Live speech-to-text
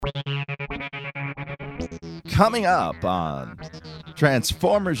Coming up on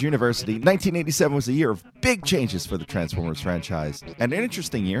Transformers University, 1987 was a year of big changes for the Transformers franchise, and an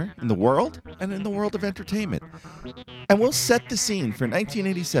interesting year in the world and in the world of entertainment. And we'll set the scene for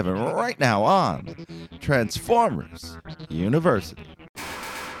 1987 right now on Transformers University.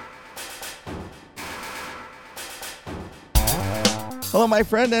 Hello, my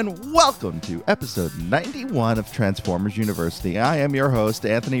friend, and welcome to episode 91 of Transformers University. I am your host,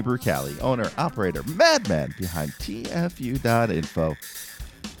 Anthony Brucali, owner, operator, madman behind TFU.info,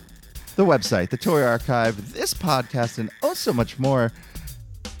 the website, the toy archive, this podcast, and oh so much more.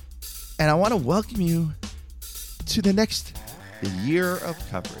 And I want to welcome you to the next year of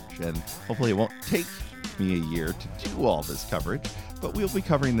coverage. And hopefully it won't take me a year to do all this coverage, but we'll be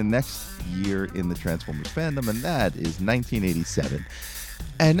covering the next year in the Transformers fandom, and that is 1987.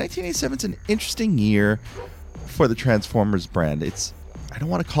 And 1987 is an interesting year for the Transformers brand. I don't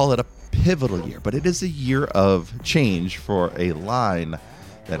want to call it a pivotal year, but it is a year of change for a line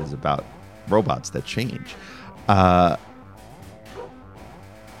that is about robots that change.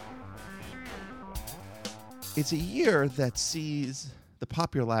 It's a year that sees the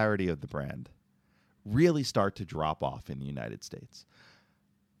popularity of the brand really start to drop off in the United States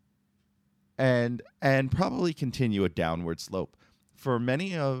and probably continue a downward slope. For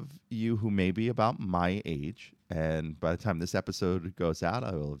many of you who may be about my age, and by the time this episode goes out,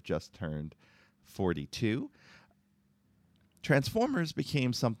 I will have just turned 42, Transformers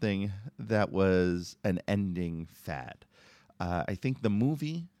became something that was an ending fad. I think the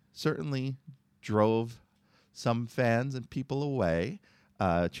movie certainly drove some fans and people away,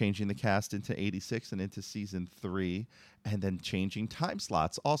 changing the cast into 86 and into season 3, and then changing time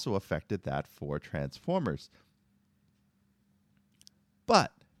slots also affected that for Transformers.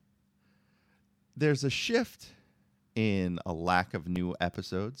 But there's a shift in a lack of new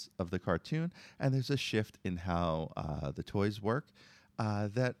episodes of the cartoon, and there's a shift in how the toys work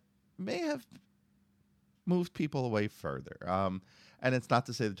that may have moved people away further. And it's not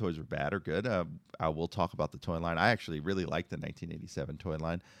to say the toys were bad or good. I will talk about the toy line. I actually really like the 1987 toy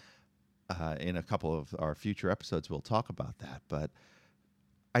line. In a couple of our future episodes, we'll talk about that. But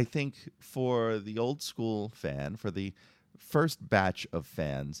I think for the old school fan, for the first batch of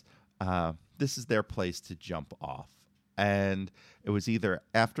fans, this is their place to jump off. And it was either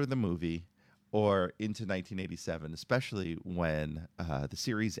after the movie or into 1987, especially when the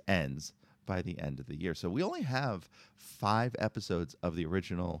series ends by the end of the year. So we only have 5 episodes of the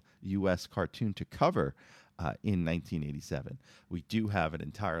original U.S. cartoon to cover in 1987. We do have an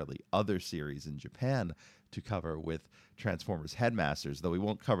entirely other series in Japan to cover with Transformers Headmasters, though we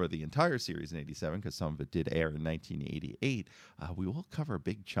won't cover the entire series in 87 because some of it did air in 1988. We will cover a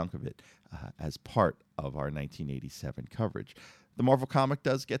big chunk of it as part of our 1987 coverage. The Marvel comic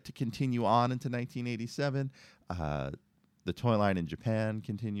does get to continue on into 1987. The toy line in Japan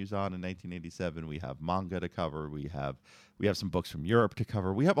continues on in 1987. We have manga to cover. We have some books from Europe to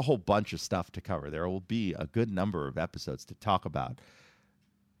cover. We have a whole bunch of stuff to cover. There will be a good number of episodes to talk about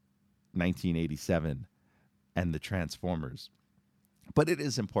 1987 and the Transformers. But it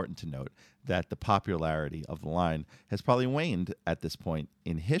is important to note that the popularity of the line has probably waned at this point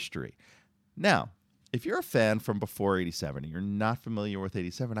in history. Now, if you're a fan from before 87 and you're not familiar with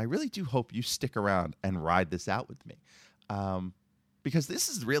 87, I really do hope you stick around and ride this out with me. Because this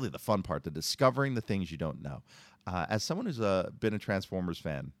is really the fun part, the discovering the things you don't know. As someone who's been a Transformers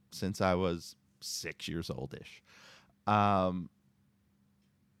fan since I was 6 years old-ish, I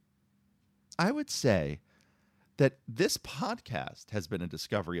would say that this podcast has been a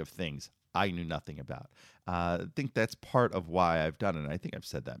discovery of things I knew nothing about. I think that's part of why I've done it. And I think I've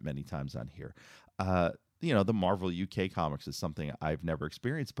said that many times on here. The Marvel UK comics is something I've never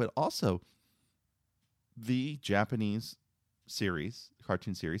experienced, but also the Japanese series,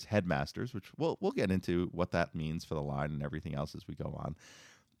 cartoon series, Headmasters, which we'll get into what that means for the line and everything else as we go on.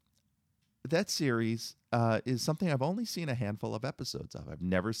 That series is something I've only seen a handful of episodes of. I've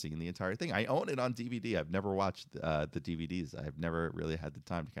never seen the entire thing. I own it on DVD. I've never watched the DVDs. I've never really had the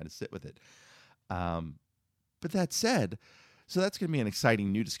time to kind of sit with it. But that said, so that's going to be an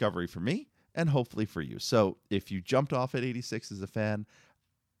exciting new discovery for me and hopefully for you. So if you jumped off at 86 as a fan,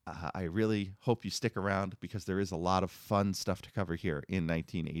 I really hope you stick around because there is a lot of fun stuff to cover here in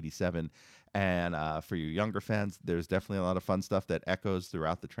 1987. And for you younger fans, there's definitely a lot of fun stuff that echoes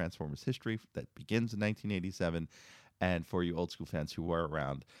throughout the Transformers history that begins in 1987. And for you old school fans who were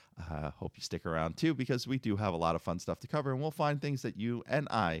around, hope you stick around too, because we do have a lot of fun stuff to cover, and we'll find things that you and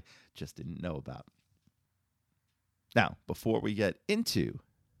I just didn't know about. Now, before we get into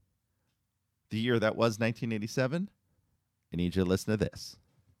the year that was 1987, I need you to listen to this.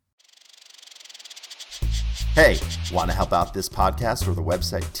 Hey, want to help out this podcast or the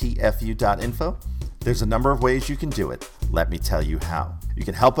website tfu.info? There's a number of ways you can do it. Let me tell you how. You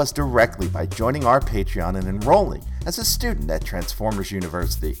can help us directly by joining our Patreon and enrolling as a student at Transformers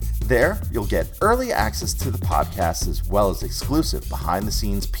University. There, you'll get early access to the podcast as well as exclusive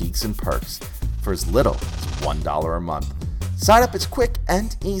behind-the-scenes peeks and perks for as little as $1 a month. Sign up is quick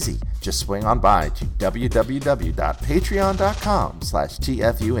and easy. Just swing on by to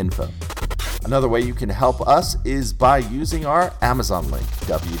www.patreon.com/tfuinfo. Another way you can help us is by using our Amazon link,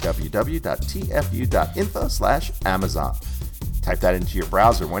 www.tfu.info/Amazon. Type that into your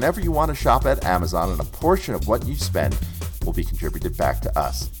browser whenever you want to shop at Amazon, and a portion of what you spend will be contributed back to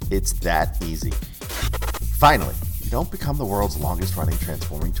us. It's that easy. Finally, you don't become the world's longest running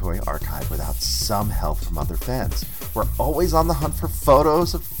transforming toy archive without some help from other fans. We're always on the hunt for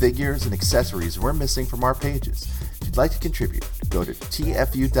photos of figures and accessories we're missing from our pages. If you'd like to contribute, go to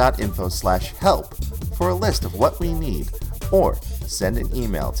tfu.info/help for a list of what we need, or send an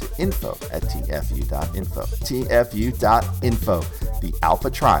email to info@tfu.info. tfu.info, the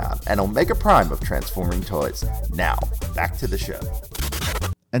Alpha Trion and Omega Prime of transforming toys. Now, back to the show.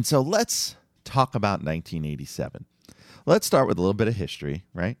 And so let's talk about 1987. Let's start with a little bit of history,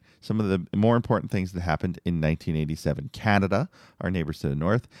 right? Some of the more important things that happened in 1987. Canada, our neighbors to the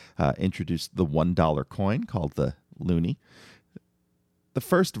north, introduced the $1 coin called the loonie. The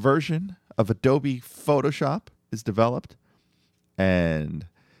first version of Adobe Photoshop is developed, and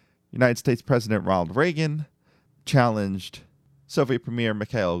United States President Ronald Reagan challenged Soviet Premier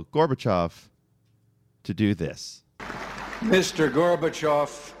Mikhail Gorbachev to do this. Mr.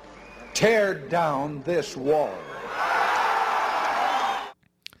 Gorbachev, tear down this wall.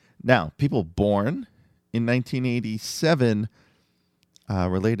 Now, people born in 1987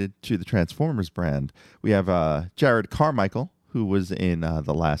 related to the Transformers brand. We have Jared Carmichael, who was in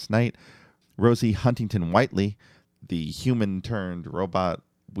The Last Knight, Rosie Huntington-Whiteley, the human-turned-robot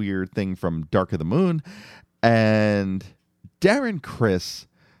weird thing from Dark of the Moon, and Darren Criss,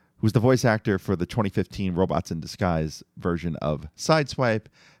 who's the voice actor for the 2015 Robots in Disguise version of Sideswipe,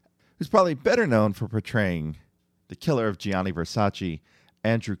 who's probably better known for portraying the killer of Gianni Versace,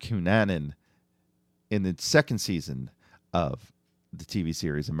 Andrew Cunanan, in the second season of the TV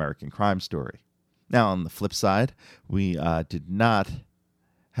series American Crime Story. Now, on the flip side, we did not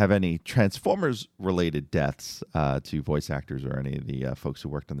have any Transformers-related deaths to voice actors or any of the folks who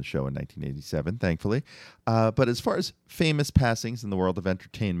worked on the show in 1987, thankfully. But as far as famous passings in the world of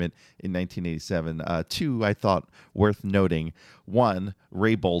entertainment in 1987, two I thought worth noting. One,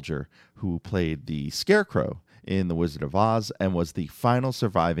 Ray Bolger, who played the Scarecrow in The Wizard of Oz and was the final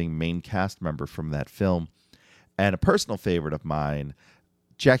surviving main cast member from that film. And a personal favorite of mine,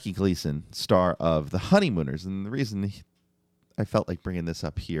 Jackie Gleason, star of The Honeymooners. And the reason I felt like bringing this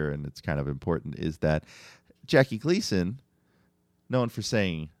up here, and it's kind of important, is that Jackie Gleason, known for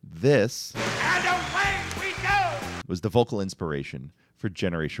saying this, "And away we go," was the vocal inspiration for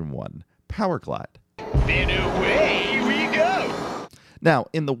Generation 1 Power Glide. And away we go. Now,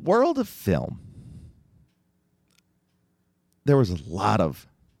 in the world of film, there was a lot of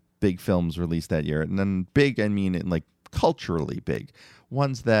big films released that year. And then big, I mean, in like culturally big.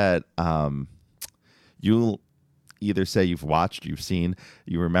 Ones that you'll either say you've watched, you've seen,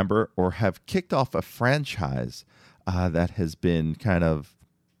 you remember, or have kicked off a franchise that has been kind of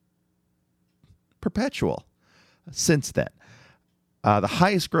perpetual since then. The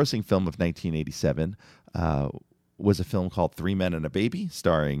highest grossing film of 1987 was a film called Three Men and a Baby,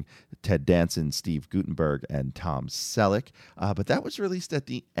 starring Ted Danson, Steve Guttenberg, and Tom Selleck. But that was released at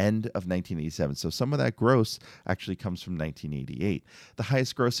the end of 1987, so some of that gross actually comes from 1988. The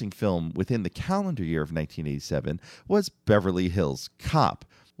highest grossing film within the calendar year of 1987 was Beverly Hills Cop,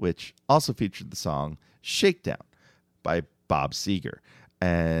 which also featured the song Shakedown by Bob Seger.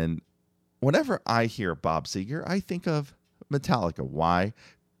 And whenever I hear Bob Seger, I think of Metallica. Why?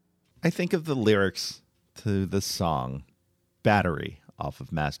 I think of the lyrics to the song Battery off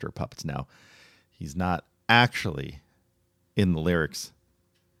of Master of Puppets. Now, he's not actually in the lyrics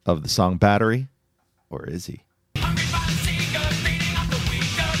of the song Battery, or is he?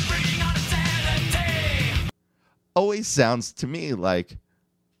 Always sounds to me like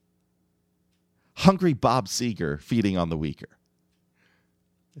Hungry Bob Seger feeding on the weaker.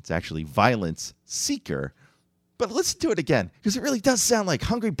 It's actually Violence Seeker, but listen to it again, because it really does sound like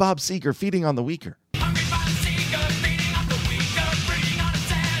Hungry Bob Seger feeding on the weaker.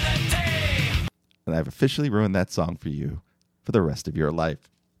 And I've officially ruined that song for you for the rest of your life.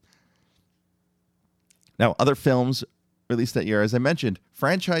 Now, other films released that year. As I mentioned,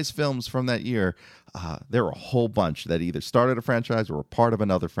 franchise films from that year, there were a whole bunch that either started a franchise or were part of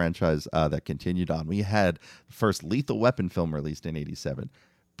another franchise that continued on. We had the first Lethal Weapon film released in 87,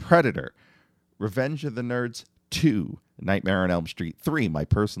 Predator, Revenge of the Nerds 2, Nightmare on Elm Street 3, my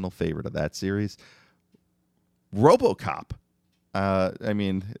personal favorite of that series, RoboCop. I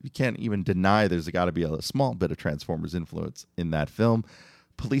mean, you can't even deny there's got to be a small bit of Transformers influence in that film.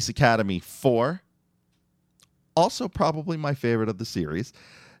 Police Academy 4, also probably my favorite of the series.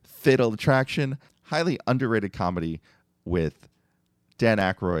 Fatal Attraction, highly underrated comedy with Dan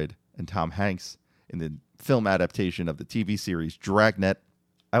Aykroyd and Tom Hanks in the film adaptation of the TV series Dragnet.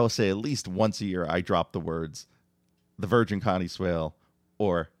 I will say at least once a year I drop the words The Virgin Connie Swale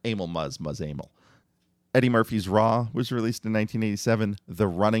or Amel Muzz Amel. Eddie Murphy's Raw was released in 1987. The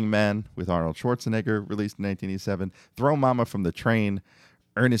Running Man with Arnold Schwarzenegger released in 1987. Throw Mama from the Train,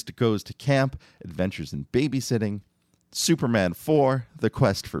 Ernest Goes to Camp, Adventures in Babysitting, Superman 4, The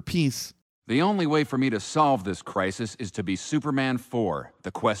Quest for Peace. The only way for me to solve this crisis is to be Superman 4,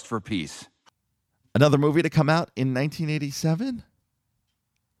 The Quest for Peace. Another movie to come out in 1987,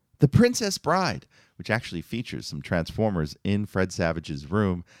 The Princess Bride, which actually features some Transformers in Fred Savage's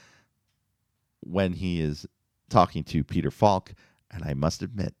room when he is talking to Peter Falk. And I must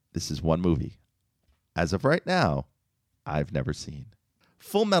admit, this is one movie, as of right now, I've never seen.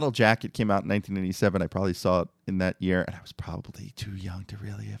 Full Metal Jacket came out in 1987. I probably saw it in that year, and I was probably too young to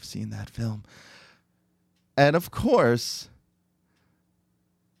really have seen that film. And of course,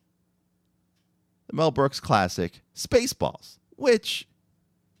 the Mel Brooks classic, Spaceballs, which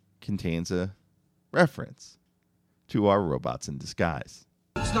contains a reference to our robots in disguise.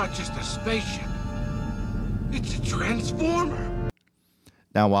 It's not just a spaceship. It's a transformer.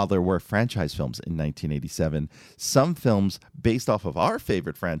 Now, while there were franchise films in 1987, some films based off of our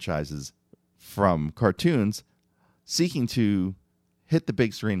favorite franchises from cartoons seeking to hit the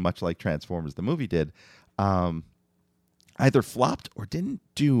big screen, much like Transformers the movie did, either flopped or didn't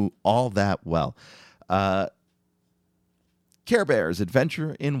do all that well. Care Bears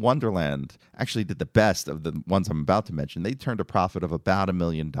Adventure in Wonderland actually did the best of the ones I'm about to mention. They turned a profit of about $1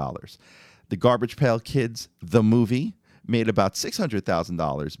 million. The Garbage Pail Kids, the movie, made about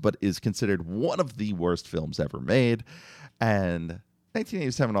 $600,000, but is considered one of the worst films ever made. And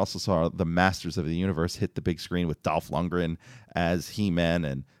 1987 also saw The Masters of the Universe hit the big screen with Dolph Lundgren as He-Man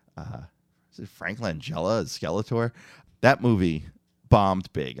and Frank Langella as Skeletor. That movie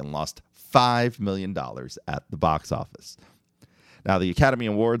bombed big and lost $5 million at the box office. Now, the Academy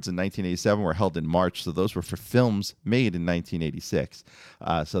Awards in 1987 were held in March, so those were for films made in 1986.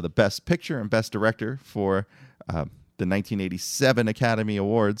 So the Best Picture and Best Director for the 1987 Academy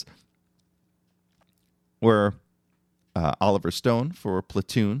Awards were Oliver Stone for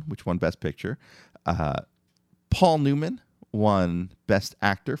Platoon, which won Best Picture. Paul Newman won Best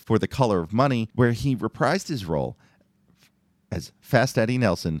Actor for The Color of Money, where he reprised his role as Fast Eddie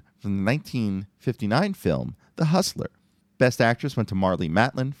Nelson from the 1959 film The Hustler. Best Actress went to Marlee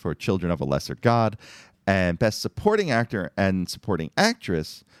Matlin for Children of a Lesser God, and Best Supporting Actor and Supporting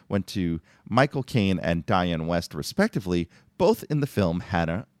Actress went to Michael Caine and Diane West, respectively, both in the film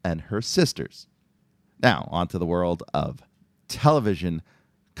Hannah and Her Sisters. Now, onto the world of television.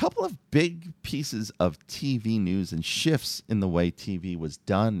 A couple of big pieces of TV news and shifts in the way TV was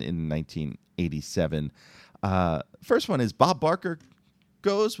done in 1987. First one is Bob Barker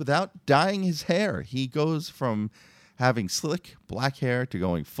goes without dyeing his hair. He goes from having slick black hair to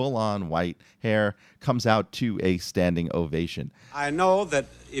going full-on white hair, comes out to a standing ovation. I know that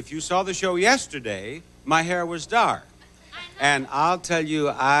if you saw the show yesterday, my hair was dark. And I'll tell you,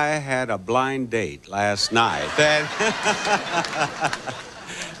 I had a blind date last night.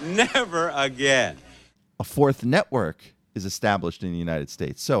 Never again. A fourth network is established in the United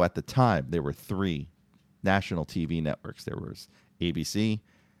States. So at the time, there were 3 national TV networks. There was ABC,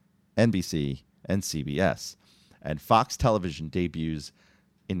 NBC, and CBS. And Fox Television debuts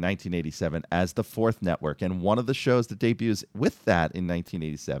in 1987 as the fourth network. And one of the shows that debuts with that in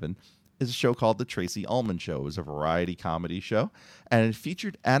 1987 is a show called The Tracy Ullman Show. It was a variety comedy show, and it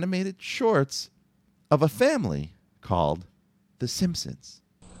featured animated shorts of a family called The Simpsons.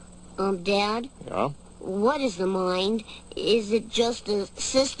 Dad? Yeah? What is the mind? Is it just a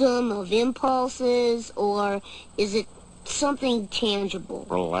system of impulses, or is it something tangible?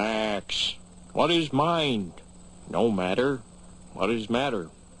 Relax. What is mind? No matter. What is matter?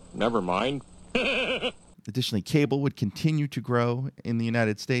 Never mind. Additionally, cable would continue to grow in the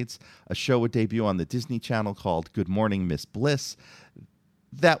United States. A show would debut on the Disney Channel called Good Morning, Miss Bliss.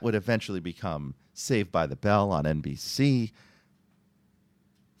 That would eventually become Saved by the Bell on NBC.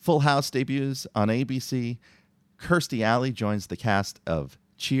 Full House debuts on ABC. Kirstie Alley joins the cast of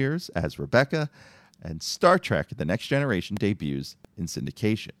Cheers as Rebecca, and Star Trek: The Next Generation debuts in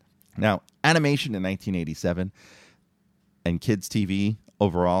syndication. Now, animation in 1987 and kids' TV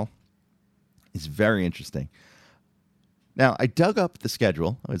overall is very interesting. Now, I dug up the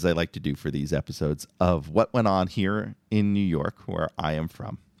schedule, as I like to do for these episodes, of what went on here in New York, where I am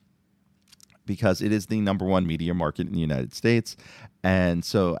from, because it is the number one media market in the United States. And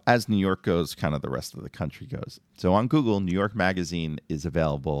so as New York goes, kind of the rest of the country goes. So on Google, New York Magazine is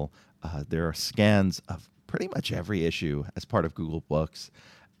available. There are scans of pretty much every issue as part of Google Books.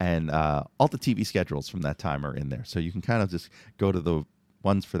 And all the TV schedules from that time are in there. So you can kind of just go to the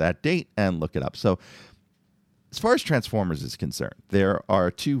ones for that date and look it up. So as far as Transformers is concerned, there are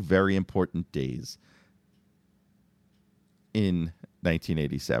two very important days in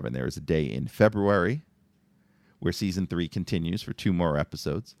 1987. There is a day in February where season 3 continues for 2 more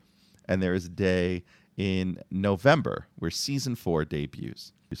episodes. And there is a day in November where season 4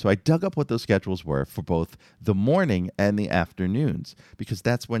 debuts. So I dug up what those schedules were for both the morning and the afternoons, because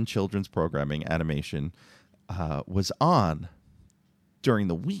that's when children's programming animation was on during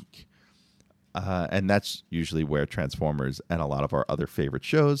the week. And that's usually where Transformers and a lot of our other favorite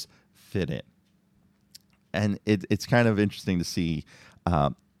shows fit in. And it's kind of interesting to see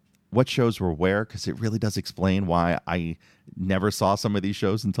what shows were where, because it really does explain why I never saw some of these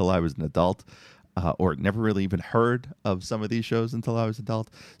shows until I was an adult, or never really even heard of some of these shows until I was an adult.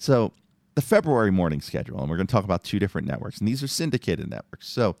 So the February morning schedule, and we're going to talk about 2 different networks, and these are syndicated networks.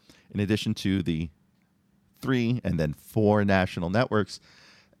 So in addition to the 3 and then 4 national networks,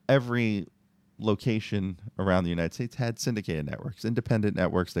 every location around the United States had syndicated networks, independent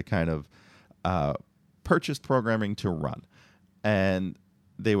networks that kind of purchased programming to run. And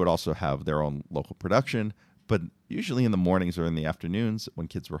they would also have their own local production, but usually in the mornings or in the afternoons when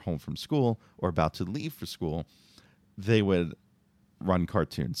kids were home from school or about to leave for school, they would run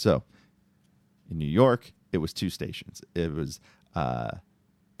cartoons. So in New York, it was 2 stations. It was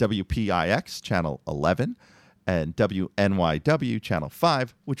WPIX, channel 11, and WNYW, channel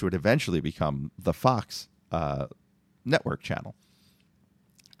 5, which would eventually become the Fox network channel.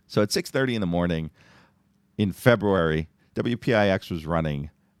 So at 6:30 in the morning in February, WPIX was running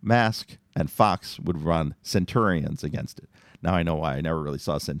Mask, and Fox would run Centurions against it. Now I know why I never really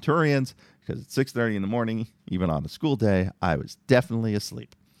saw Centurions, because at 6:30 in the morning, even on a school day, I was definitely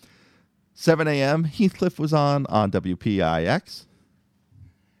asleep. 7 a.m., Heathcliff was on WPIX,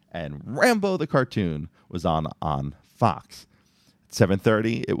 and Rambo the cartoon was on Fox. At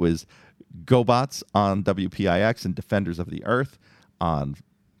 7:30, it was GoBots on WPIX and Defenders of the Earth on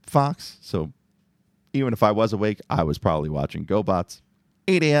Fox. So even if I was awake, I was probably watching GoBots.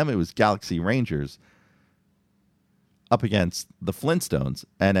 8 a.m., it was Galaxy Rangers up against the Flintstones.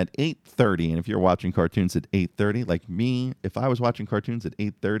 And at 8:30, and if you're watching cartoons at 8:30, like me, if I was watching cartoons at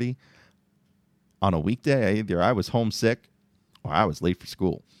 8:30 on a weekday, either I was homesick or I was late for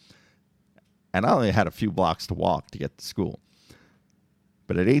school. And I only had a few blocks to walk to get to school.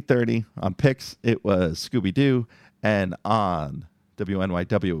 But at 8:30 on Pix, it was Scooby-Doo, and on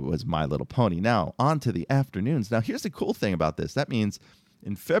WNYW, it was My Little Pony. Now, on to the afternoons. Now, here's the cool thing about this. That means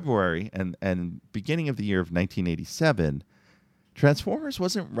in February and beginning of the year of 1987, Transformers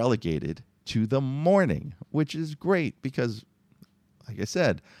wasn't relegated to the morning, which is great because, like I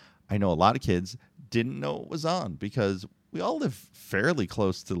said, I know a lot of kids didn't know it was on because we all live fairly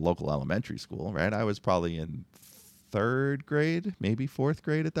close to the local elementary school, right? I was probably in 3rd grade, maybe 4th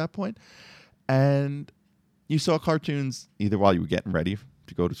grade at that point. And you saw cartoons either while you were getting ready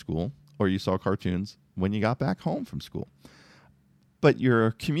to go to school or you saw cartoons when you got back home from school. But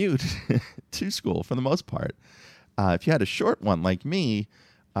your commute to school, for the most part, if you had a short one like me,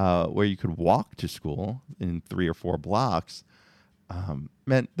 where you could walk to school in 3 or 4 blocks,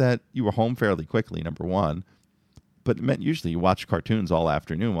 meant that you were home fairly quickly, number one. But it meant usually you watch cartoons all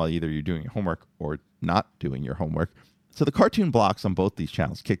afternoon while either you're doing your homework or not doing your homework. So the cartoon blocks on both these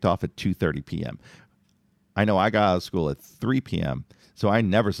channels kicked off at 2:30 p.m. I know I got out of school at 3 p.m., so I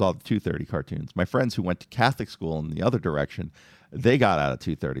never saw the 2:30 cartoons. My friends who went to Catholic school in the other direction, they got out at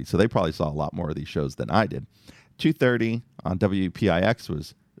 2:30, so they probably saw a lot more of these shows than I did. 2:30 on WPIX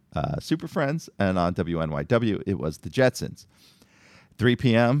was Super Friends, and on WNYW, it was the Jetsons. 3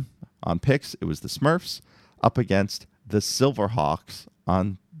 p.m. on Pix, it was the Smurfs, up against the Silverhawks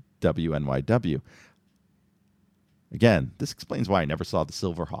on WNYW. Again, this explains why I never saw the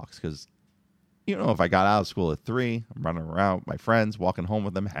Silverhawks, because if I got out of school at 3, I'm running around with my friends, walking home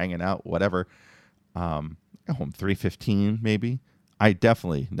with them, hanging out, whatever. I got home 3:15 maybe. I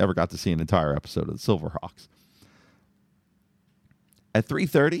definitely never got to see an entire episode of the Silverhawks. At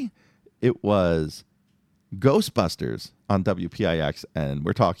 3:30, it was Ghostbusters on WPIX, and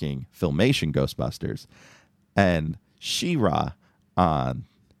we're talking Filmation Ghostbusters, and She-Ra on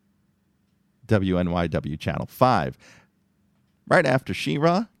WNYW Channel 5. Right after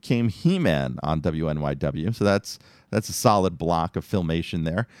She-Ra came He-Man on WNYW, so that's a solid block of Filmation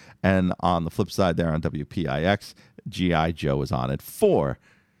there. And on the flip side there on WPIX, G.I. Joe was on at 4.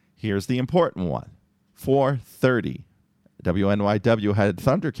 Here's the important one. 4:30. WNYW had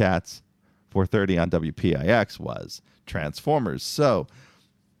Thundercats. 4:30 on WPIX was Transformers. So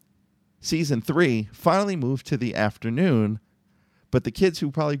season 3 finally moved to the afternoon, but the kids who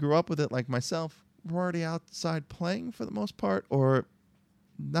probably grew up with it, like myself, were already outside playing for the most part, or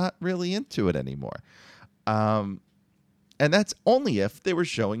not really into it anymore. And that's only if they were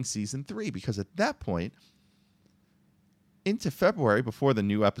showing season 3, because at that point, into February, before the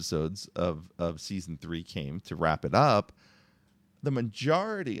new episodes of season 3 came to wrap it up, the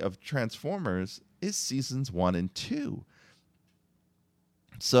majority of Transformers is seasons 1 and 2.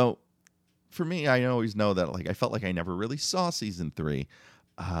 So for me, I always know that I felt like I never really saw season 3.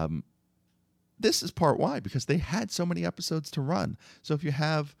 This is part why, because they had so many episodes to run. So if you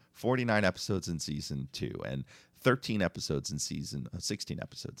have 49 episodes in season 2 and 13 episodes in 16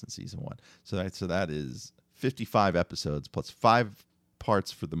 episodes in season 1, so that is 55 episodes plus 5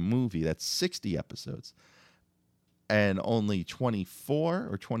 parts for the movie. That's 60 episodes, and only 24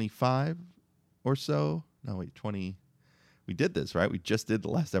 or 25 or so. No, wait, 20. We did this, right? We just did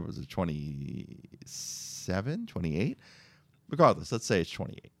the last episode, 27, 28. Regardless, let's say it's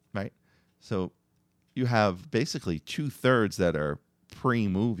 28, right? So you have basically 2/3 that are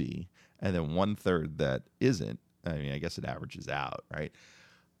pre-movie and then 1/3 that isn't. I mean, I guess it averages out, right?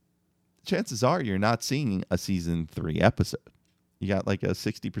 Chances are you're not seeing a season 3 episode. You got like a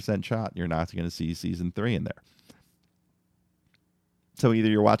 60% shot you're not going to see season 3 in there. So either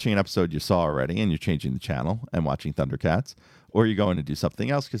you're watching an episode you saw already and you're changing the channel and watching Thundercats, or you're going to do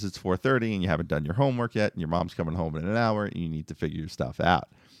something else because it's 4:30 and you haven't done your homework yet and your mom's coming home in an hour and you need to figure your stuff out.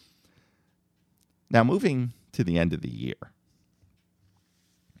 Now, moving to the end of the year,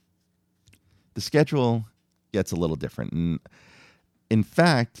 the schedule gets a little different. And in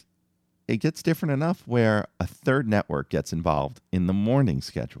fact, it gets different enough where a third network gets involved in the morning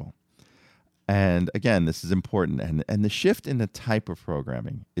schedule. And again, this is important. And the shift in the type of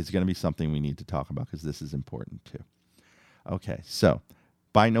programming is going to be something we need to talk about because this is important too. Okay, so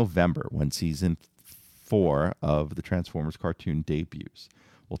by November, when season 4 of the Transformers cartoon debuts,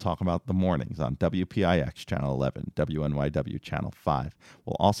 we'll talk about the mornings on WPIX Channel 11, WNYW Channel 5.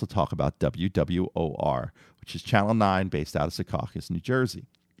 We'll also talk about WWOR, which is Channel 9 based out of Secaucus, New Jersey.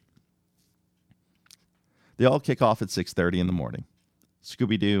 They all kick off at 6:30 in the morning.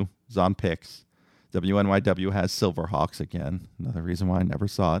 Scooby-Doo is on Pix. WNYW has Silverhawks again. Another reason why I never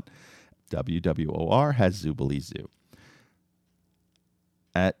saw it. WWOR has Zoobilee Zoo.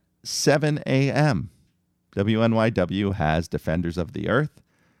 At 7 a.m., WNYW has Defenders of the Earth.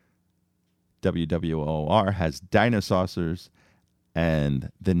 WWOR has Dinosaurs,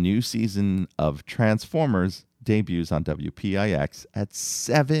 and the new season of Transformers debuts on WPIX at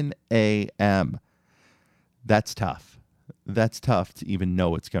 7 a.m. That's tough. That's tough to even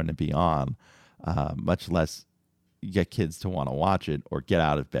know it's going to be on, much less get kids to want to watch it or get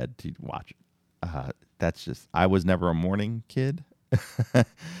out of bed to watch it. That's just, I was never a morning kid.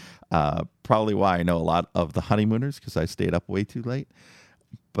 Probably why I know a lot of the Honeymooners, because I stayed up way too late.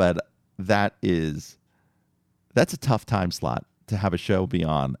 But that's a tough time slot to have a show be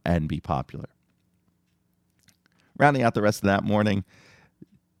on and be popular. Rounding out the rest of that morning,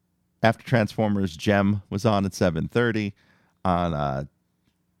 after Transformers, Gem was on at 7:30 on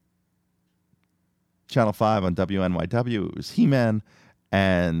Channel 5 on WNYW. It was He-Man,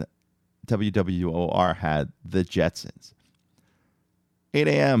 and WWOR had The Jetsons. 8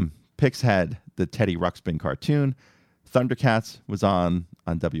 a.m., Pix had the Teddy Ruxpin cartoon. Thundercats was on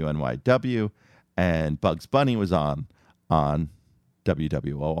WNYW, and Bugs Bunny was on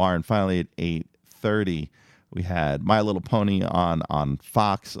WWOR. And finally at 8:30, we had My Little Pony on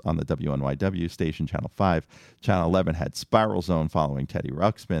Fox on the WNYW station, Channel 5. Channel 11 had Spiral Zone following Teddy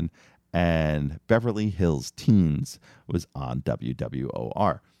Ruxpin, and Beverly Hills Teens was on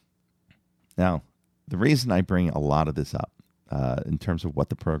WWOR. Now, the reason I bring a lot of this up in terms of what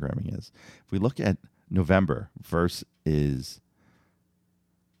the programming is, if we look at November versus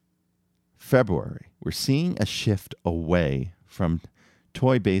February, we're seeing a shift away from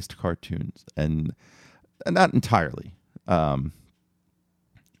toy-based cartoons, and not entirely.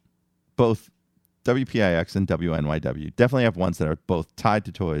 Both WPIX and WNYW definitely have ones that are both tied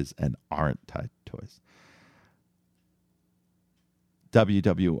to toys and aren't tied to toys.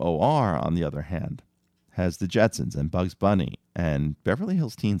 WWOR, on the other hand, has the Jetsons and Bugs Bunny, and Beverly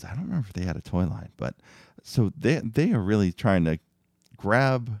Hills Teens. I don't remember if they had a toy line, but so they are really trying to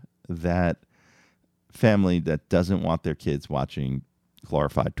grab that family that doesn't want their kids watching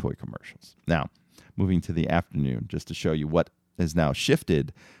glorified toy commercials. Now, moving to the afternoon, just to show you what has now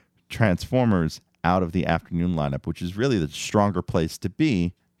shifted Transformers out of the afternoon lineup, which is really the stronger place to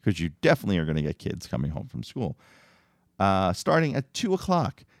be because you definitely are going to get kids coming home from school. Starting at 2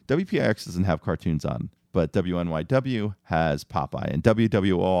 o'clock, WPIX doesn't have cartoons on, but WNYW has Popeye, and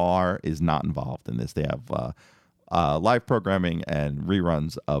WWOR is not involved in this. They have live programming and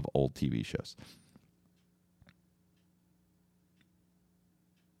reruns of old TV shows.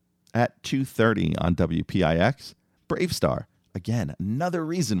 At 2:30 on WPIX, Brave Star. Again, another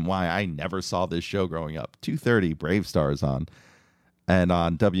reason why I never saw this show growing up. 2:30, Brave Star is on. And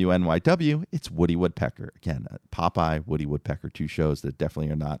on WNYW, it's Woody Woodpecker. Again, Popeye, Woody Woodpecker, two shows that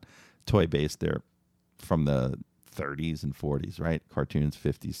definitely are not toy-based. They're from the 30s and 40s, right? Cartoons,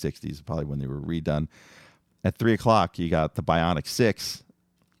 50s, 60s, probably when they were redone. At 3 o'clock, you got the Bionic Six,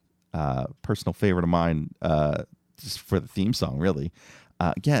 personal favorite of mine, just for the theme song, really.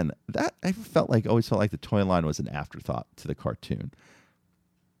 Again, that I always felt like the toy line was an afterthought to the cartoon.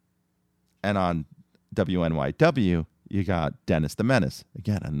 And on WNYW, you got Dennis the Menace.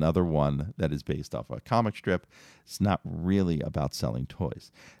 Again, another one that is based off a comic strip. It's not really about selling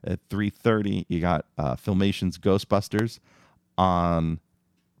toys. At 3:30, you got Filmation's Ghostbusters on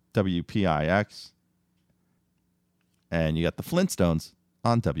WPIX. And you got the Flintstones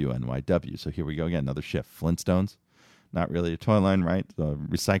on WNYW. So here we go again, another shift. Flintstones. Not really a toy line, right?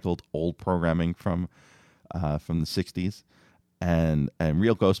 Recycled old programming from the 60s. And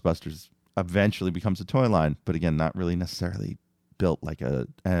Real Ghostbusters eventually becomes a toy line, but again, not really necessarily built like a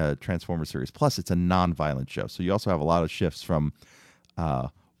Transformers series. Plus, it's a non-violent show. So you also have a lot of shifts from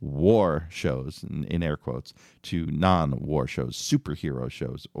war shows, in air quotes, to non-war shows, superhero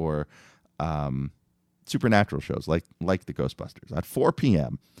shows, or supernatural shows like the Ghostbusters. At 4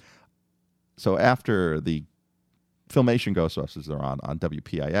 p.m., so after the Filmation Ghostbusters are on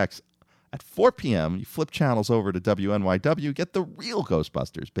WPIX. At 4 p.m., you flip channels over to WNYW, get the Real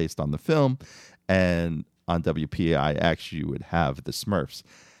Ghostbusters based on the film, and on WPIX you would have the Smurfs.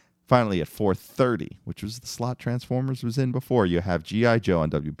 Finally, at 4:30, which was the slot Transformers was in before, you have G.I. Joe on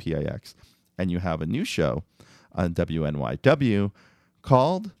WPIX, and you have a new show on WNYW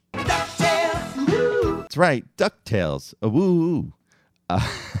called DuckTales. That's right, DuckTales. Woo!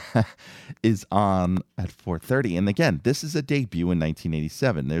 Is on at 4:30. And again, this is a debut in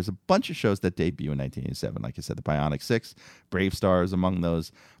 1987. There's a bunch of shows that debut in 1987. Like I said, the Bionic Six, Brave Stars among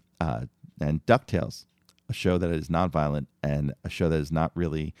those, and DuckTales, a show that is nonviolent and a show that is not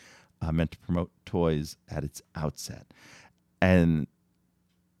really meant to promote toys at its outset. And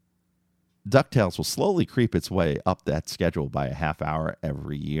DuckTales will slowly creep its way up that schedule by a half hour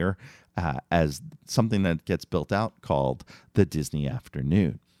every year as something that gets built out called the Disney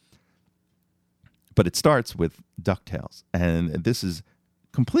Afternoon. But it starts with DuckTales, and this is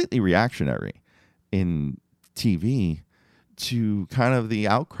completely reactionary in TV to kind of the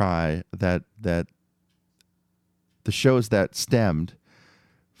outcry that the shows that stemmed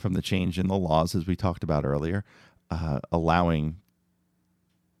from the change in the laws, as we talked about earlier, allowing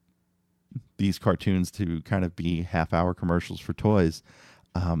these cartoons to kind of be half-hour commercials for toys.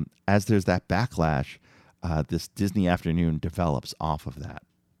 As there's that backlash, this Disney Afternoon develops off of that.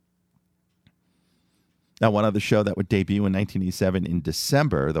 Now, one other show that would debut in 1987 in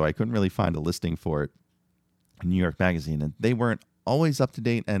December, though I couldn't really find a listing for it in New York Magazine, and they weren't always up to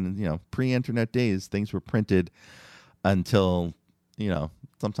date, and pre-internet days, things were printed until,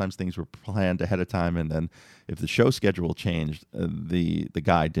 sometimes things were planned ahead of time, and then if the show schedule changed, the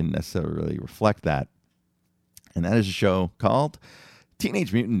guide didn't necessarily reflect that. And that is a show called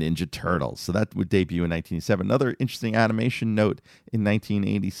Teenage Mutant Ninja Turtles. So that would debut in 1987. Another interesting animation note, in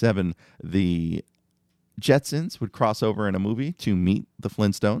 1987, the Jetsons would cross over in a movie to meet the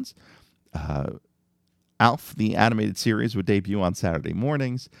Flintstones. Alf, the animated series, would debut on Saturday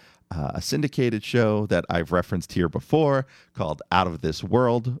mornings. A syndicated show that I've referenced here before called Out of This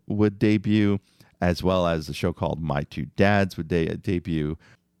World would debut, as well as a show called My Two Dads would debut.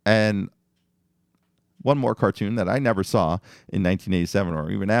 And one more cartoon that I never saw in 1987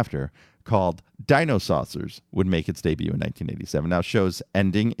 or even after, called Dino Saucers, would make its debut in 1987. Now, shows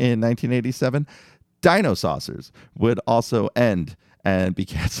ending in 1987, Dino Saucers would also end and be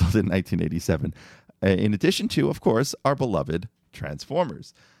canceled in 1987. In addition to, of course, our beloved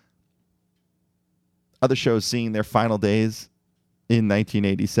Transformers. Other shows seeing their final days in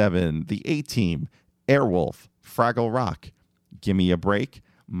 1987, The A-Team, Airwolf, Fraggle Rock, Gimme a Break,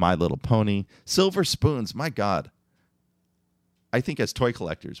 My Little Pony, Silver Spoons. My God. I think as toy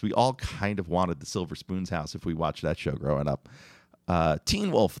collectors, we all kind of wanted the Silver Spoons house if we watched that show growing up.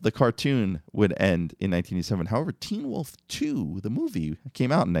 Teen Wolf, the cartoon, would end in 1987. However, Teen Wolf 2, the movie,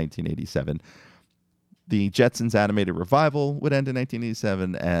 came out in 1987. The Jetsons animated revival would end in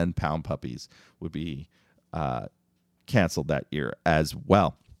 1987, and Pound Puppies would be canceled that year as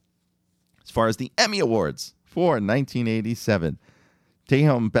well. As far as the Emmy Awards for 1987, take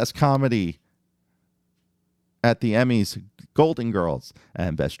home Best Comedy at the Emmys, Golden Girls,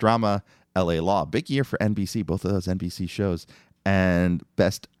 and Best Drama, LA Law. Big year for NBC, both of those NBC shows. And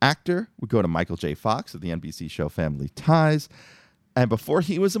Best Actor would go to Michael J. Fox of the NBC show Family Ties. And before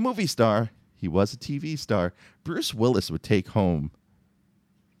he was a movie star, he was a TV star. Bruce Willis would take home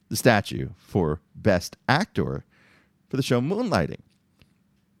the statue for Best Actor for the show Moonlighting.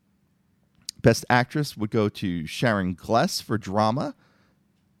 Best Actress would go to Sharon Gless for Drama,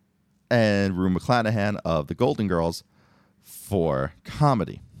 and Rue McClanahan of The Golden Girls for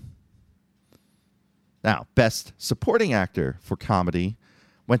Comedy. Now, Best Supporting Actor for Comedy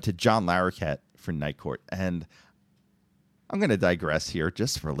went to John Larroquette for Night Court. And I'm going to digress here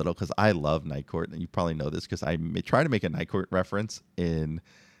just for a little because I love Night Court. And you probably know this because I try to make a Night Court reference in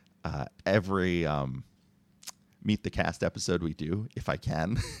every Meet the Cast episode we do, if I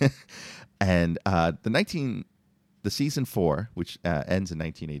can. And the season 4, which ends in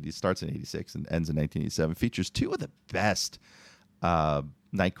 1980, starts in 86 and ends in 1987, features two of the best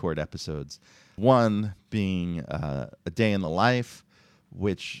Night Court episodes. One being A Day in the Life,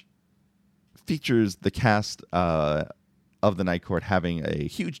 which features the cast of the Night Court having a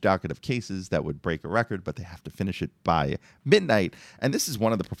huge docket of cases that would break a record, but they have to finish it by midnight. And this is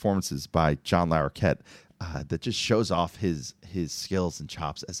one of the performances by John Larroquette that just shows off his skills and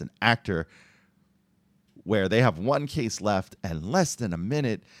chops as an actor, where they have one case left and less than a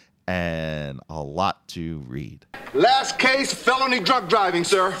minute and a lot to read. Last case, felony drug driving,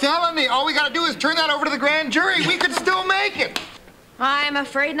 sir. Felony? All we gotta do is turn that over to the grand jury. We could still make it. I'm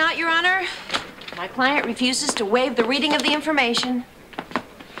afraid not, Your Honor. My client refuses to waive the reading of the information.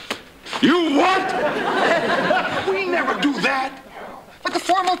 You what? We never do that. But the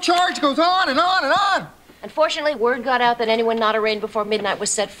formal charge goes on and on and on. Unfortunately, word got out that anyone not arraigned before midnight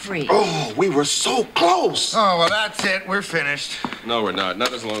was set free. Oh, we were so close. Oh, well, that's it. We're finished. No, we're not.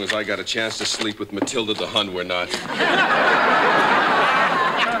 Not as long as I got a chance to sleep with Matilda the Hun, we're not.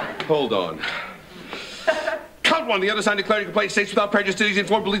 Hold on. Count one. The other side declaring complaint states without prejudice that he's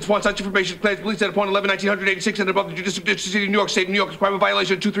informed police upon such information believes that upon 11/1986 and above the judicial district city of New York State, New York is crime of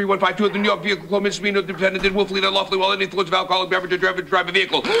violation of 23152 of the New York Vehicle Code misdemeanor of the defendant did willfully and unlawfully while in the influence of alcoholic beverage or drive a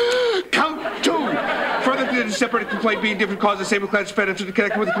vehicle. Count two. Further, the separate complaint being different causes, same class defendant to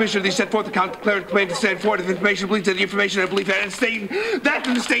connect with the commissioner. They set forth the count declared complaint to stand forth if information believes that the information and belief and stating that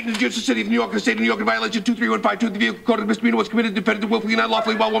in the state and the judicial city of New York, the state of New York in violation of 23152 of the Vehicle Code of misdemeanor was committed defendant willfully and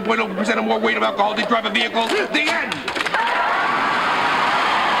unlawfully while 1.0% or more weight of alcohol did drive a vehicle. The end.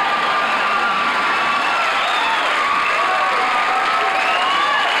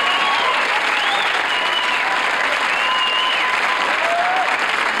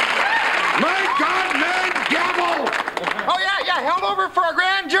 For a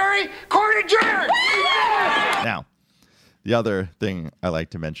grand jury, court adjourned. Now, the other thing I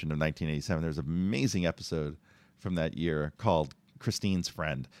like to mention of 1987, there's an amazing episode from that year called Christine's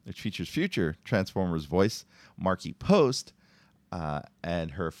Friend, which features future Transformers voice Markie Post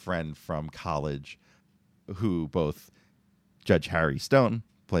and her friend from college, who both Judge Harry Stone,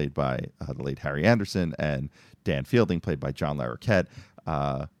 played by the late Harry Anderson, and Dan Fielding, played by John Larroquette,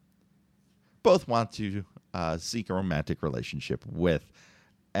 both want to seek a romantic relationship with.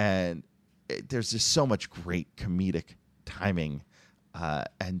 And there's just so much great comedic timing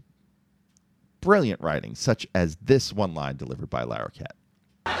and brilliant writing, such as this one line delivered by Larroquette.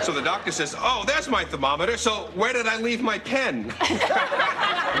 So the doctor says, oh, there's my thermometer, so where did I leave my pen?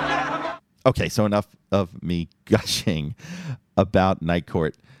 Okay, so enough of me gushing about Night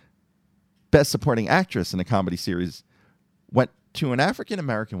Court. Best Supporting Actress in a Comedy Series went to an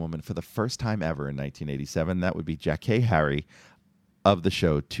African-American woman for the first time ever in 1987. That would be Jackée Harry of the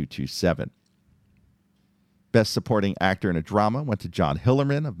show 227. Best Supporting Actor in a Drama went to John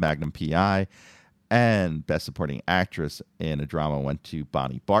Hillerman of Magnum P.I., and Best Supporting Actress in a Drama went to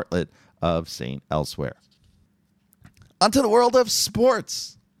Bonnie Bartlett of St. Elsewhere. Onto the world of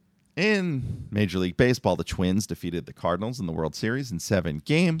sports. In Major League Baseball, the Twins defeated the Cardinals in the World Series in 7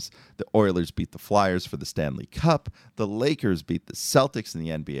 games. The Oilers beat the Flyers for the Stanley Cup. The Lakers beat the Celtics in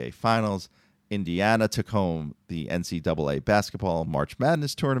the NBA Finals. Indiana took home the NCAA Basketball March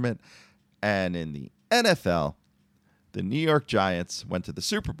Madness Tournament. And in the NFL, the New York Giants went to the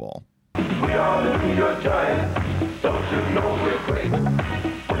Super Bowl. We are the New York Giants. Don't you know we're great?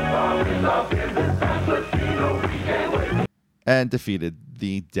 Football is our business. As Latino, we can't wait. And defeated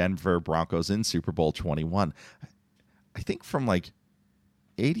the Denver Broncos in Super Bowl 21. I think from like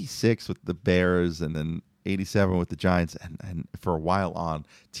 86 with the Bears and then 87 with the Giants, and for a while on,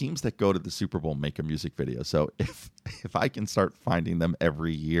 teams that go to the Super Bowl make a music video. So if I can start finding them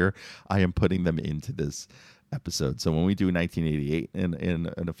every year, I am putting them into this episode. So when we do 1988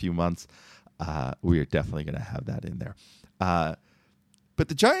 in a few months, we are definitely going to have that in there. But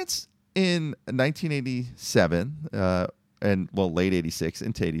the Giants in 1987, late 86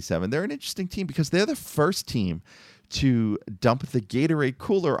 into 87, they're an interesting team because they're the first team to dump the Gatorade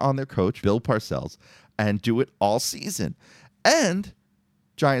cooler on their coach, Bill Parcells, and do it all season. And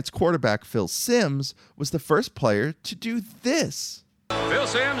Giants quarterback Phil Simms was the first player to do this. Phil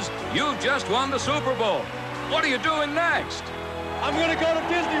Simms, you just won the Super Bowl. What are you doing next? I'm going to go to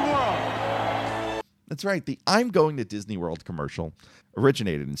Disney World. That's right. The I'm Going to Disney World commercial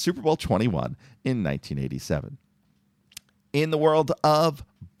originated in Super Bowl 21 in 1987. In the world of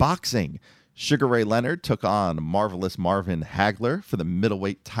boxing, Sugar Ray Leonard took on Marvelous Marvin Hagler for the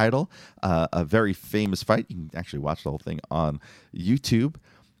middleweight title. A very famous fight. You can actually watch the whole thing on YouTube.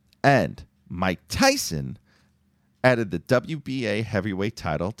 And Mike Tyson added the WBA heavyweight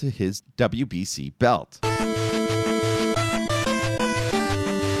title to his WBC belt.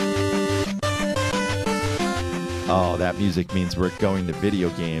 Oh, that music means we're going to video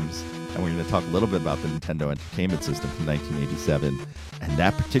games. And we're going to talk a little bit about the Nintendo Entertainment System from 1987. And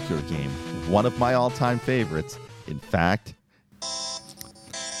that particular game, one of my all-time favorites. In fact,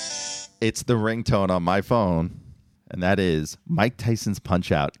 it's the ringtone on my phone. And that is Mike Tyson's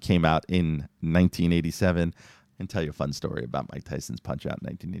Punch-Out! Came out in 1987. I can tell you a fun story about Mike Tyson's Punch-Out! In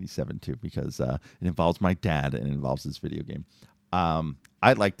 1987, too, because it involves my dad and it involves this video game.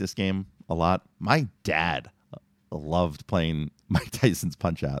 I like this game a lot. My dad loved playing Mike Tyson's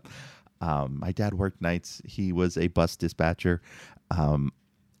Punch-Out! My dad worked nights. He was a bus dispatcher,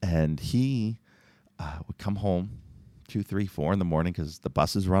 and he would come home 2, 3, 4 in the morning because the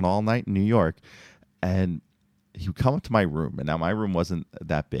buses run all night in New York, and he would come up to my room. And now my room wasn't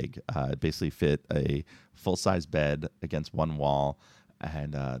that big. It basically fit a full-size bed against one wall,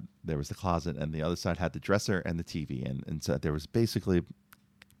 and there was the closet, and the other side had the dresser and the TV. And so there was basically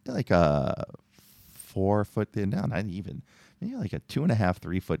like a 4 foot, no, not even, maybe like a 2.5,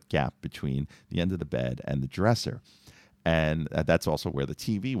 3 foot gap between the end of the bed and the dresser. And that's also where the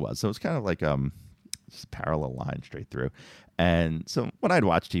TV was. So it was kind of like just a parallel line straight through. And so when I'd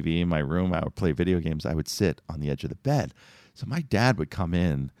watch TV in my room, I would play video games, I would sit on the edge of the bed. So my dad would come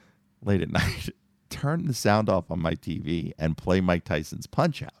in late at night, turn the sound off on my TV, and play Mike Tyson's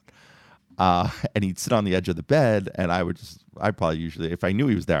Punch-Out! And he'd sit on the edge of the bed, and I'd probably usually, if I knew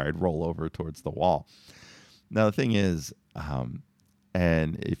he was there, I'd roll over towards the wall. Now, the thing is,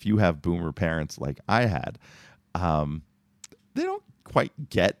 and if you have boomer parents like I had, they don't quite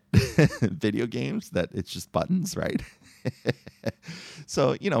get video games, that it's just buttons, right?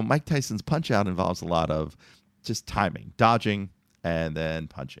 So, Mike Tyson's Punch-Out! Involves a lot of just timing, dodging, and then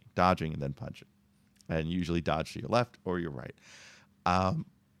punching, dodging, and then punching. And usually dodge to your left or your right.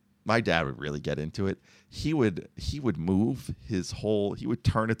 My dad would really get into it. He would move his whole, he would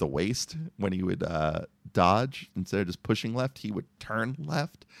turn at the waist when he would dodge. Instead of just pushing left, he would turn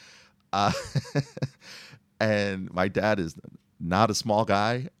left. And my dad is not a small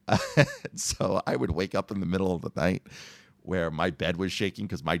guy. So I would wake up in the middle of the night where my bed was shaking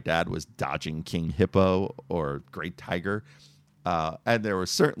because my dad was dodging King Hippo or Great Tiger. And there were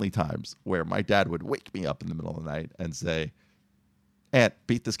certainly times where my dad would wake me up in the middle of the night and say, "Aunt,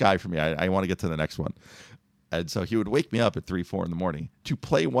 beat this guy for me. I want to get to the next one." And so he would wake me up at 3, 4 in the morning to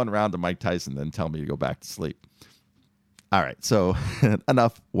play one round of Mike Tyson, then tell me to go back to sleep. All right, so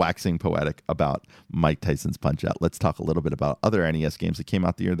enough waxing poetic about Mike Tyson's Punch-Out! Let's talk a little bit about other NES games that came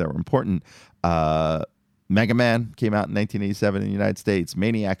out the year that were important. Mega Man came out in 1987 in the United States.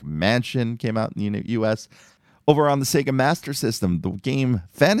 Maniac Mansion came out in the U.S. Over on the Sega Master System, the game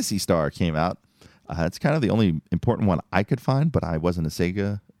Phantasy Star came out. It's kind of the only important one I could find, but I wasn't a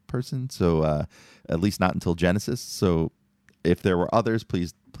Sega person, so at least not until Genesis. So if there were others,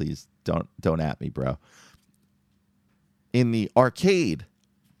 please don't at me, bro. In the arcade,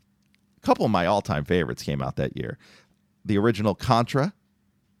 a couple of my all-time favorites came out that year. The original Contra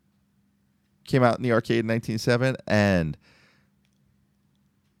came out in the arcade in 1987, and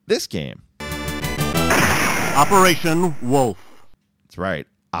this game, Operation Wolf. That's right,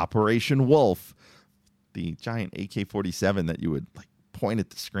 Operation Wolf. The giant AK-47 that you would point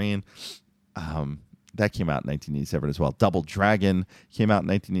at the screen. That came out in 1987 as well. Double Dragon came out in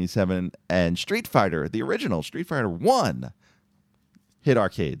 1987. And Street Fighter, the original Street Fighter 1, hit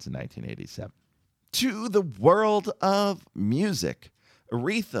arcades in 1987. To the world of music,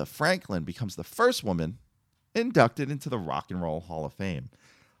 Aretha Franklin becomes the first woman inducted into the Rock and Roll Hall of Fame.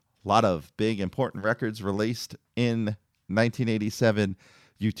 A lot of big, important records released in 1987.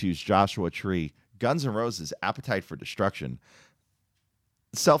 U2's Joshua Tree, Guns N' Roses' Appetite for Destruction,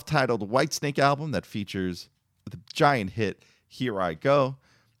 self-titled Whitesnake album that features the giant hit Here I Go,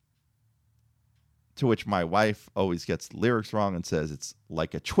 to which my wife always gets the lyrics wrong and says it's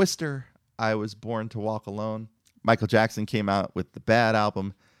like a twister, I was born to walk alone. Michael Jackson came out with the Bad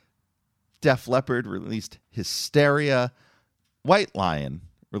album. Def Leppard released Hysteria. White Lion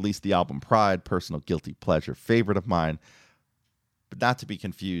released the album Pride, personal guilty pleasure, favorite of mine, but not to be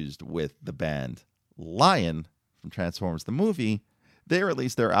confused with the band Lion from Transformers the movie. They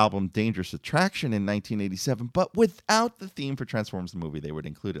released their album Dangerous Attraction in 1987, but without the theme for Transformers the movie. They would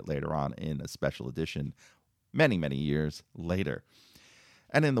include it later on in a special edition many, many years later.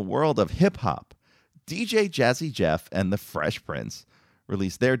 And in the world of hip-hop, DJ Jazzy Jeff and the Fresh Prince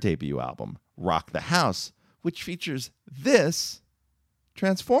released their debut album, Rock the House, which features this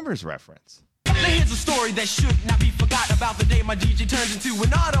Transformers reference. Now here's a story that should not be forgotten about the day my DJ turned into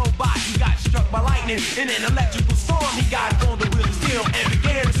an Autobot. He got struck by lightning in an electrical storm. He got on the wheel of steel and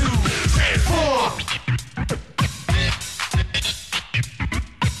began to transform.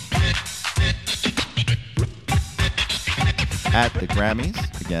 At the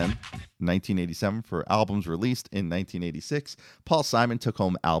Grammys, again, 1987 for albums released in 1986, Paul Simon took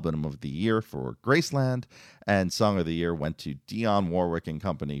home Album of the Year for Graceland, and Song of the Year went to Dionne Warwick and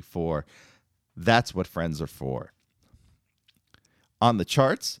Company for That's What Friends Are For. On the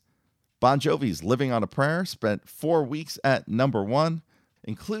charts, Bon Jovi's Living on a Prayer spent 4 weeks at number 1,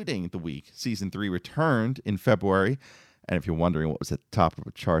 including the week Season 3 returned in February. And if you're wondering what was at the top of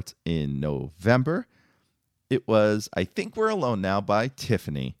the charts in November, it was I Think We're Alone Now by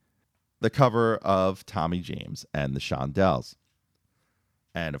Tiffany, the cover of Tommy James and the Shondells.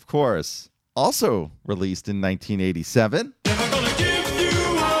 And of course, also released in 1987,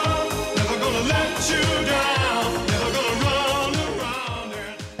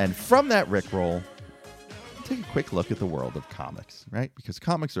 and from that Rickroll, take a quick look at the world of comics, right? Because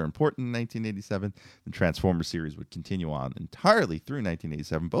comics are important in 1987. The Transformers series would continue on entirely through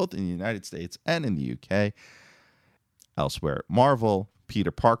 1987, both in the United States and in the UK. Elsewhere at Marvel,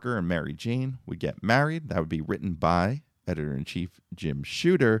 Peter Parker and Mary Jane would get married. That would be written by Editor-in-Chief Jim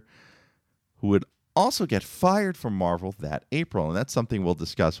Shooter, who would also get fired from Marvel that April. And that's something we'll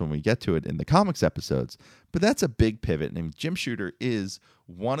discuss when we get to it in the comics episodes. But that's a big pivot. And Jim Shooter is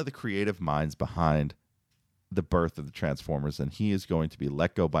one of the creative minds behind the birth of the Transformers, and he is going to be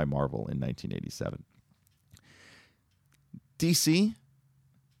let go by Marvel in 1987. DC,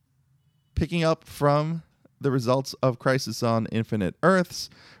 picking up from the results of Crisis on Infinite Earths,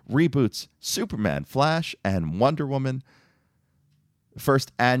 reboots Superman, Flash, and Wonder Woman. The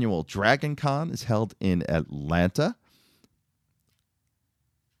first annual Dragon Con is held in Atlanta.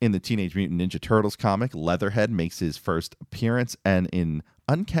 In the Teenage Mutant Ninja Turtles comic, Leatherhead makes his first appearance, and in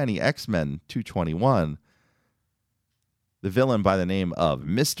Uncanny X-Men 221, the villain by the name of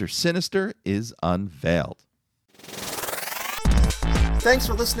Mr. Sinister is unveiled. Thanks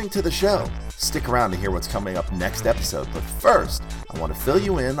for listening to the show. Stick around to hear what's coming up next episode, but first, I want to fill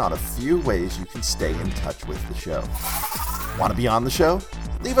you in on a few ways you can stay in touch with the show. Want to be on the show?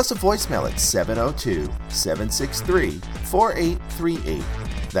 Leave us a voicemail at 702-763-4838.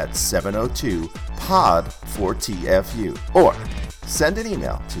 That's 702-POD-4TFU. Or send an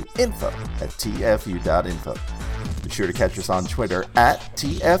email to info@tfu.info. Be sure to catch us on Twitter at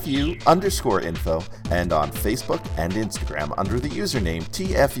TFU_info and on Facebook and Instagram under the username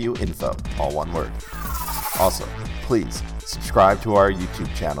TFUinfo, all one word. Also, please subscribe to our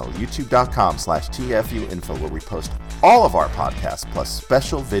YouTube channel, youtube.com/TFUinfo, where we post all of our podcasts plus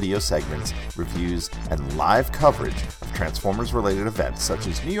special video segments, reviews, and live coverage of Transformers-related events such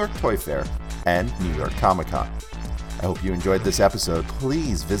as New York Toy Fair and New York Comic Con. I hope you enjoyed this episode.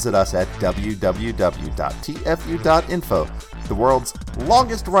 Please visit us at www.tfu.info, the world's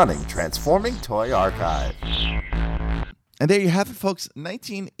longest-running transforming toy archive. And there you have it, folks.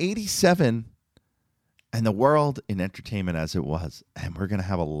 1987 and the world in entertainment as it was. And we're going to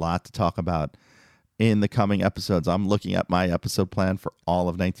have a lot to talk about in the coming episodes. I'm looking at my episode plan for all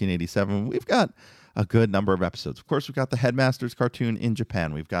of 1987. We've got a good number of episodes. Of course, we've got the Headmasters cartoon in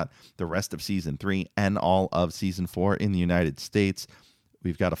Japan. We've got the rest of Season 3 and all of Season 4 in the United States.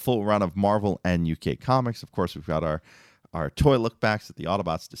 We've got a full run of Marvel and UK comics. Of course, we've got our our toy look-backs at the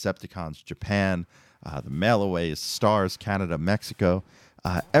Autobots, Decepticons, Japan, the Mailaways, Stars, Canada, Mexico.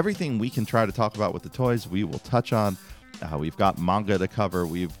 Everything we can try to talk about with the toys, we will touch on. We've got manga to cover.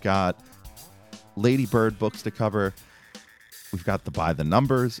 We've got Lady Bird books to cover. We've got the By the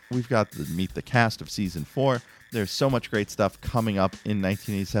Numbers. We've got the Meet the Cast of Season 4. There's so much great stuff coming up in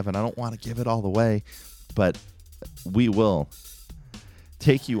 1987. I don't want to give it all away, but we will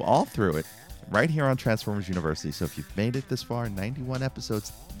take you all through it right here on Transformers University. So if you've made it this far, 91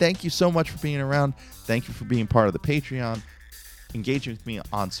 episodes, thank you so much for being around. Thank you for being part of the Patreon, engaging with me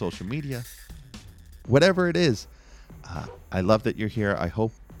on social media, whatever it is. I love that you're here. I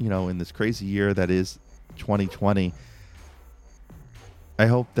hope, in this crazy year that is 2020, I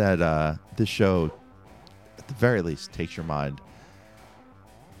hope that this show, at the very least, takes your mind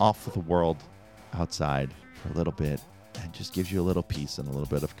off of the world outside for a little bit and just gives you a little peace and a little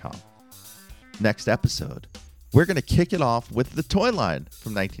bit of calm. Next episode, we're going to kick it off with the toy line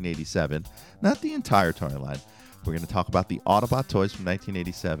from 1987. Not the entire toy line. We're going to talk about the Autobot toys from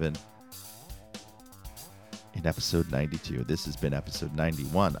 1987 in episode 92. This has been episode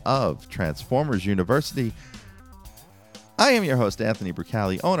 91 of Transformers University. I am your host, Anthony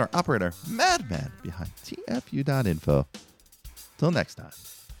Brucali, owner, operator, madman behind TFU.info. Till next time,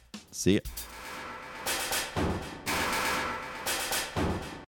 see ya.